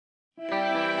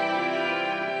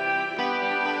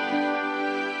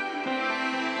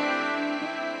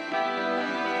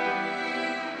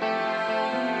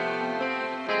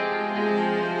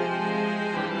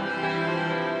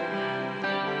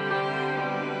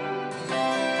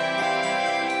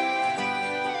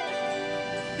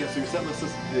so your set list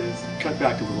is cut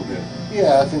back a little bit.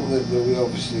 Yeah, I think that we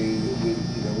obviously,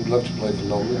 we'd love to play for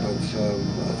longer, but I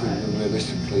think that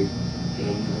realistically, we've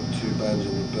got 2 bands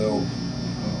on the bill.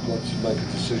 We've got to make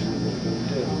a decision on what we're going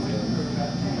to do.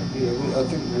 And, I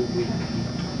think we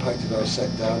compacted our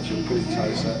set down to a pretty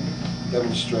tight set.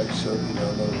 Demonstrates a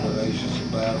lot of what Asia's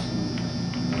about,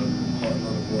 and quite a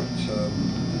lot of what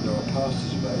our past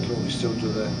is about. As long as we still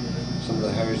do some of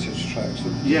the heritage tracks.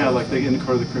 Yeah, like the In the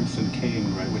Car of the Crimson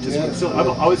King, right? Which is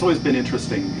I've always been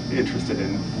interested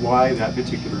in why that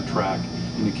particular track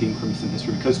in the King Crimson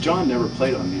history, because John never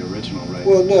played on the original, right?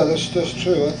 Well, no, that's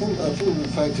true. I think the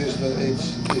fact is that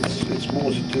it's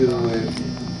more to do with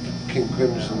King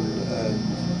Crimson and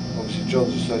obviously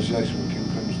John's association with King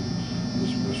Crimson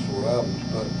was 4 albums,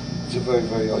 but it's a very,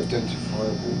 very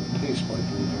identifiable piece by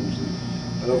King Crimson,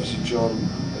 and obviously John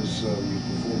has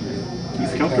performed it.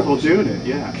 He's comfortable doing it,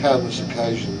 yeah. Countless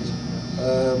occasions.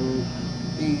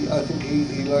 I think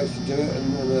he likes to do it,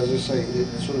 and as I say, it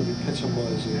sort of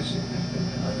epitomises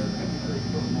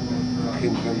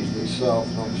King Crimson itself,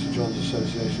 and obviously John's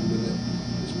association with it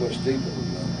is much deeper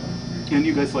than that. And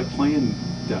you guys like playing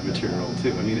that material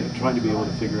too. I mean, trying to be able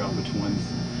to figure out which ones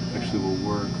actually will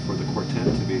work for the quartet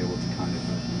to be able to kind of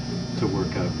to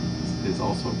work out is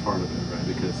also a part of it, right?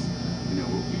 Because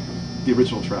the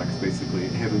original track is basically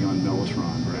heavy on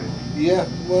mellotron, right? Yeah,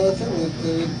 well, I think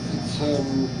that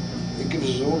it gives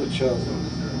us all a chance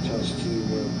to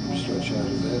stretch out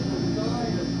of it.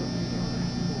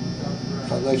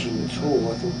 In fact, later in the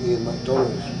tour, I think Ian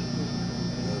MacDonald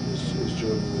is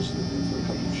joining us for a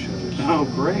couple of shows. Oh,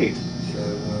 great! So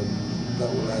that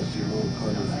will add to more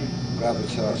kind of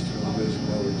gravitas to the reason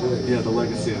why we're doing it. Yeah, the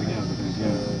legacy of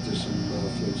do some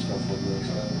flute stuff on there,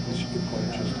 so it should be quite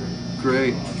interesting.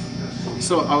 Great.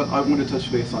 So I want to touch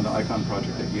base on the Icon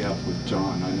project that you have with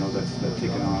John. I know that's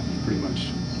taken off pretty much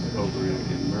over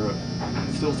in Europe.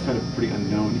 It's still kind of pretty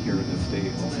unknown here in the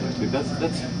States, especially.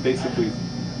 That's basically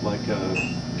like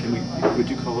would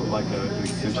you call it like an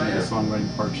extension of the songwriting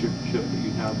partnership that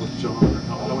you have with John, or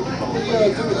how would you call it? Yeah, I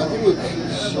think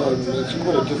it's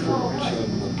quite a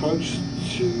different approach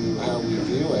to how we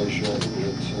view Asia. I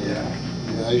think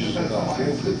that Asia's about 4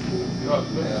 people.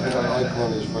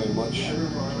 Icon is very much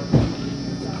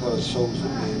the kind of songs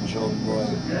that me and John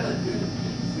write.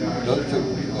 I don't think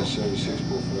would be necessarily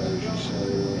suitable for Asia, so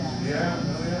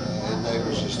it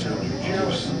enables us to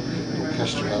introduce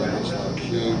orchestral elements like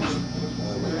cubes.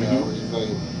 Is a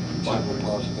very integral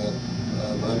part of it,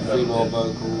 and female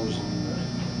vocals and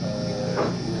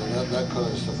that kind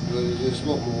of stuff. But it's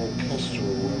not more orchestral.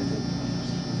 I think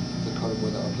the kind of way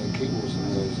that I play keyboards in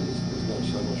there is not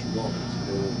so much rock, it's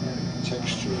more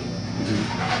textural.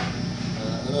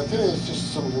 And I think it's just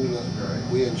something that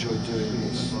we enjoy doing.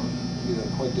 It's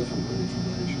quite different really from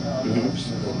Asia.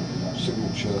 Obviously the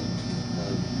signature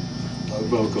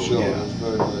vocal is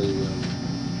very, very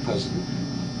present.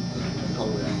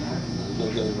 No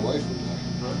getting away from that.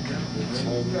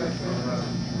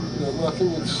 But, I think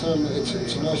it's a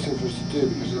nice thing for us to do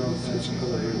because it's a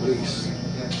kind of release. And,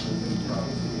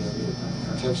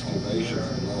 the intensity of Asia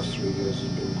for the last 3 years has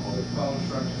been quite.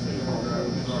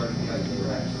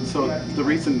 So the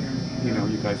reason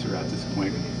you guys are at this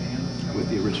point with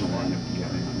the original lineup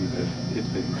again, I mean,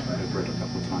 I've read a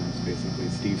couple of times. Basically,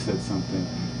 Steve said something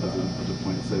of the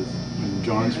point. It says, when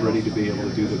John's ready to be able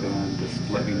to do the band, just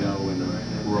let me know, and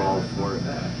we're all for it.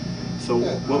 So,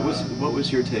 what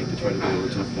was your take to try to be able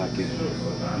to jump back in?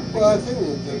 Well, I think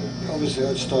that obviously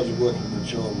I'd started working with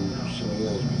John some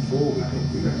years before we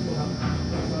got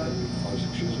 5,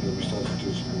 6 years ago. We started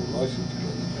doing some more writing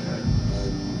together,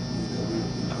 and we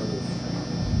kind of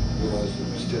realised that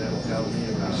we still got other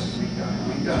things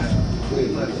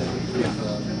left to do.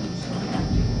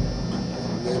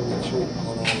 And then the talk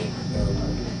got on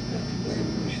maybe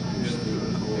we should do Steve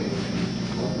recording.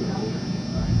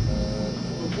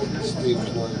 Steve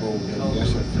was not involved with any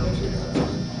SF activity at that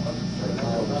time.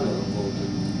 Carl was not involved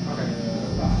in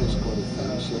his kind of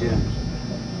thing. So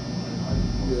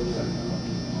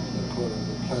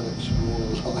the planets were all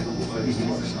aligned with things to do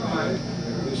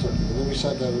something. And then we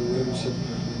sat down in the room and said,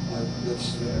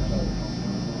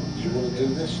 do you want to do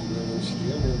this? And then we said,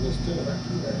 yeah, well, let's do it. And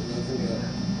I think that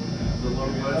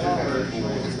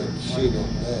if they'd seen it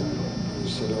then, we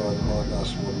said, oh, it might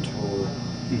last 1 tour.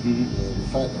 The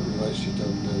fact that we've actually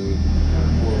done nearly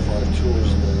 4 or 5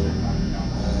 tours now,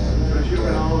 and we've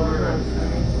done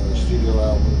a studio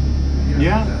album,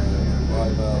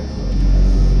 live album,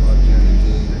 live DVD.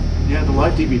 Yeah, the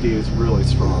live DVD is really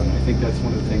strong. I think that's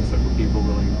one of the things that people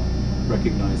really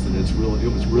recognize that it was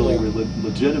really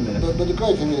legitimate. But the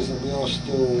great thing is that we are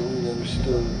still, we're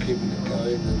still keeping it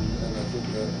going, and I think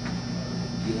that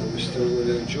the you know, we're still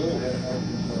really enjoying it.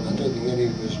 And I don't think any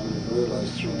of us would have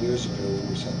realised 3 years ago when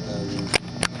we sat down and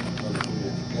tried to put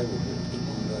it together that we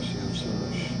would actually have so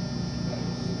much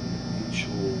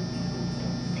mutual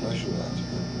pleasure out of it.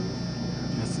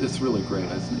 It's really great.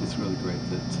 It's really great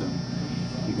that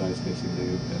you guys basically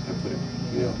have put it.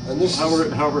 Yeah, and this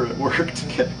however it worked to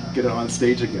get it on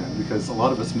stage again, because a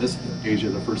lot of us missed Asia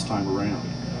the first time around.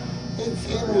 It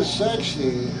was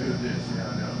actually,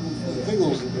 the thing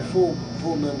is that the four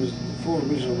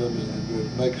original members of the group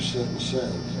make a certain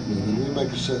sound, and we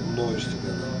make a certain noise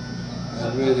together,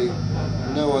 and really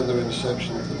no other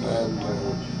intersection of the band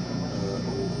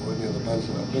or any other bands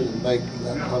that I've been in make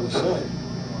that kind of sound.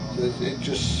 So it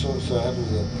just sort of so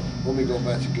happens that when we got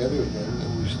back together again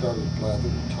and we started to play, I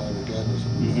think, Time Again or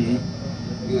something like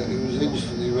that, you know, it was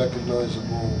instantly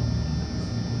recognisable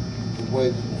the way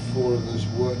that the four of us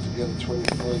worked together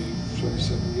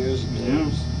 27 years ago. Yeah.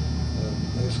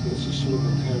 It's a sort of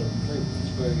inherent thing.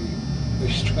 It's very,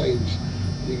 very strange.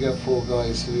 You get four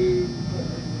guys who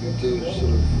do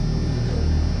sort of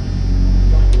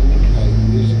communicate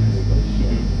musically.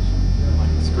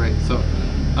 That's great. So,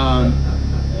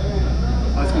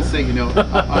 I was going to say, you know,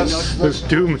 I know There's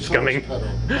doom's coming. Pedal.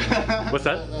 What's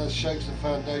that? That shakes the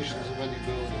foundations of any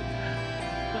building.